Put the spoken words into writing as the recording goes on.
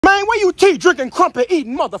Man, where you tea drinking, crumpet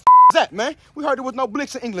eating motherfuckers at, man? We heard there was no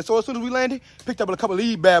Blicks in England, so as soon as we landed, picked up a couple of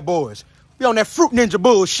these bad boys. We on that Fruit Ninja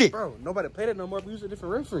bullshit. Bro, nobody paid it no more. We use a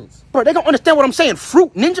different reference. Bro, they gonna understand what I'm saying.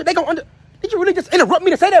 Fruit Ninja, they gonna Did you really just interrupt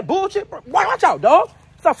me to say that bullshit, bro? Watch out, dog.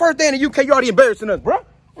 It's our first day in the UK. You already embarrassing us, bro.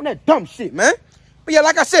 On that dumb shit, man. But yeah,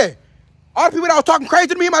 like I said, all the people that was talking crazy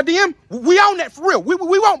to me in my DM, we on that for real. We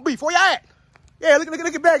won't beef. Where y'all at? Yeah, look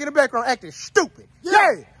at Bag in the background acting stupid.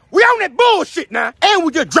 Yeah. We on that bullshit now. And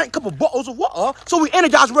we just drank a couple bottles of water, so we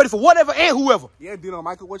energized ready for whatever and whoever. Yeah, Dino,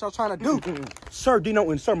 Michael, what y'all trying to do? Sir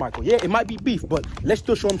Dino and Sir Michael. Yeah, it might be beef, but let's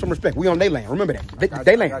still show them some respect. We on their land. Remember that.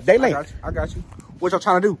 They land. I got you. What y'all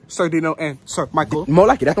trying to do, Sir Dino and Sir Michael? More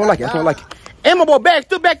like it. That's more like it. And my boy Bag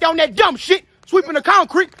still back down that dumb shit, sweeping the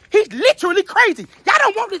concrete. He's literally crazy. Y'all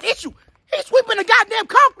don't want this issue. He's sweeping the goddamn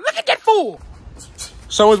concrete. Look at that fool.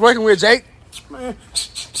 Someone's working with Jake. Man.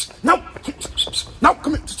 No,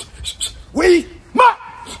 come here. We must.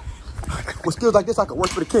 With skills like this, I could work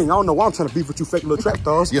for the king. I don't know why I'm trying to beef with you fake little trap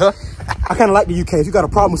stars. Yeah. I kind of like the UK. If you got a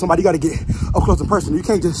problem with somebody, you got to get up close and personal. You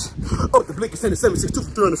can't just up the blink and send it 762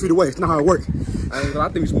 from 300 feet away. It's not how it works. I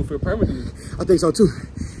think we should move for permanently. I think so too.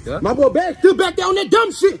 Yeah. My boy Bag still back there on that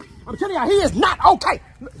dumb shit. I'm telling y'all, he is not okay.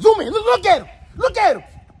 Zoom in. Look at him. Look at him.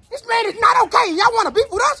 This man is not okay. Y'all want to beef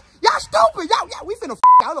with us? Y'all stupid. Y'all, we finna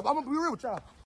y'all up. I'm going to be real with y'all.